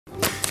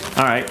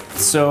All right,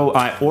 so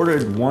I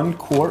ordered 1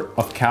 quart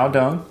of cow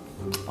dung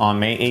on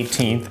May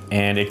 18th,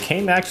 and it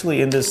came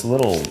actually in this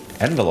little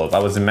envelope. I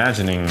was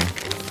imagining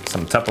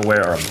some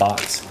Tupperware or a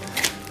box,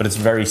 but it's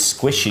very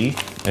squishy,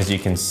 as you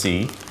can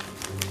see.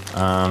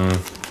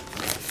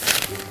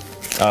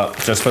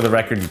 Just for the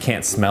record, you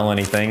can't smell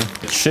anything.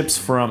 It ships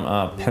from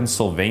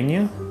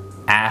Pennsylvania,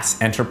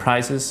 Ass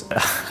Enterprises.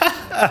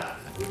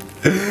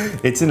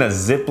 It's in a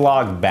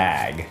Ziploc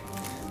bag,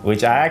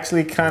 which I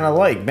actually kind of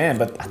like, man,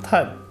 but I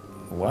thought,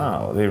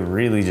 wow, they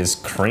really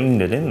just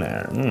creamed it in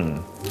there.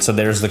 So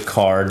there's the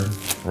card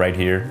right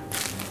here.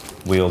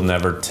 We'll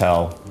never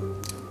tell.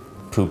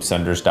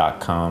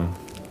 Poopsunders.com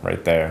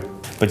right there.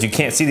 But you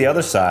can't see the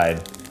other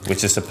side,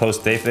 which is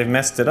supposed to, they've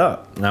messed it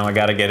up. Now I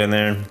gotta get in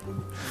there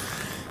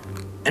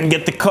and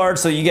get the card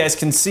so you guys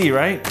can see,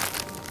 right?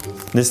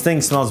 This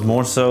thing smells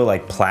more so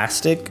like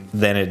plastic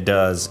than it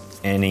does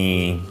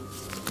anything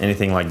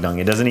like dung.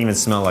 It doesn't even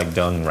smell like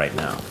dung right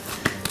now.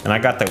 And I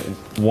got the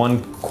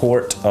 1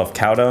 quart of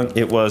cow dung.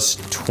 It was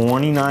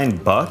 29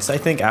 bucks, I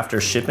think,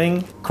 after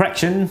shipping.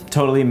 Correction,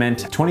 totally meant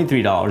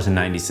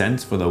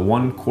 $23.90 for the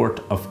 1 quart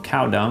of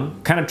cow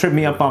dung. Kind of tripped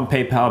me up on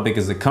PayPal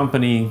because the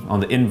company on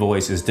the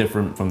invoice is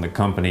different from the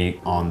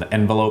company on the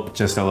envelope.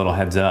 Just a little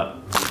heads up.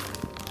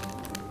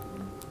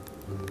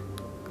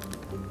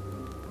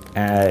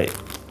 I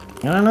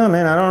don't know,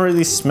 man. I don't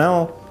really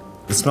smell.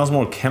 It smells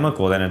more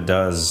chemical than it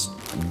does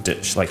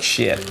like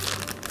shit.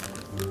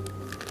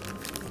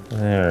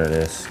 There it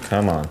is.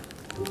 Come on.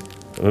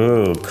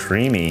 Ooh,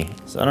 creamy.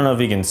 So I don't know if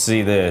you can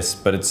see this,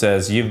 but it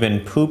says you've been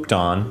pooped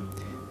on.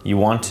 You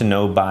want to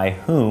know by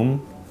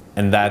whom,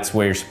 and that's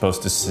where you're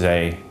supposed to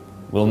say,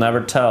 we'll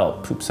never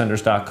tell.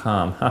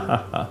 Poopsunders.com.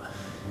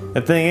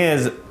 The thing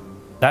is,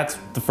 that's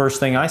the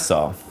first thing I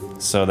saw,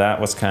 so that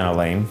was kind of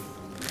lame.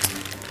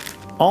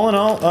 All in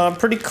all,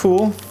 pretty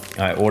cool.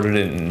 I ordered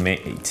it on May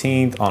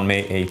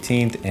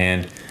 18th,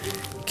 and it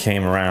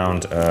came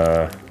around,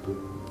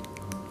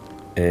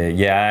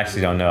 yeah, I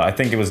actually don't know. I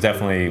think it was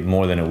definitely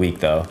more than a week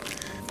though.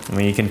 I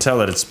mean, you can tell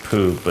that it's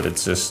poop, but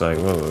it's just like,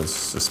 whoa,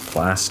 it's just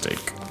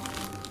plastic.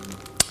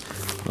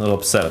 A little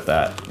upset at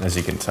that, as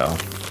you can tell.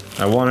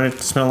 I wanted it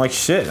to smell like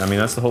shit. I mean,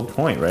 that's the whole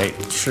point, right?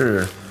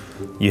 Sure,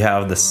 you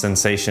have the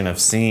sensation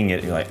of seeing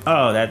it. You're like,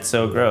 oh, that's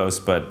so gross,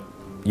 but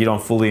you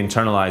don't fully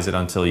internalize it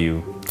until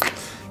you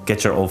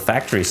get your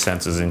olfactory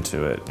senses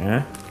into it,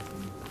 yeah?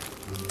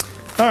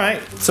 All right,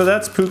 so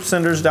that's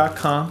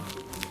poopsunders.com.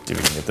 See if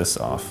we can get this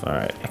off. All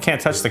right, I can't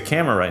touch the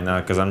camera right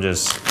now because I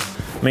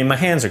mean, my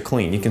hands are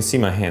clean. You can see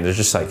my hands. They're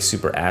just like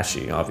super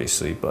ashy,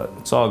 obviously, but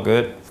it's all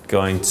good.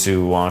 Going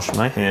to wash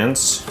my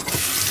hands.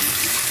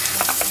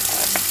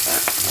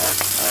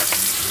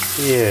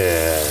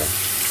 Yeah.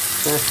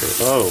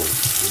 Perfect. Oh,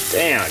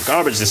 damn,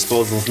 garbage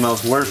disposal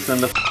smells worse than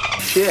the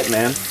shit,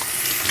 man.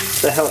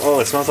 What the hell? Oh,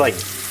 it smells like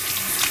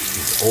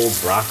old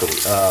broccoli.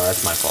 Oh,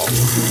 that's my fault.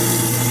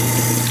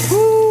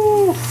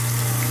 Woo!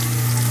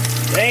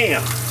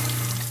 Damn.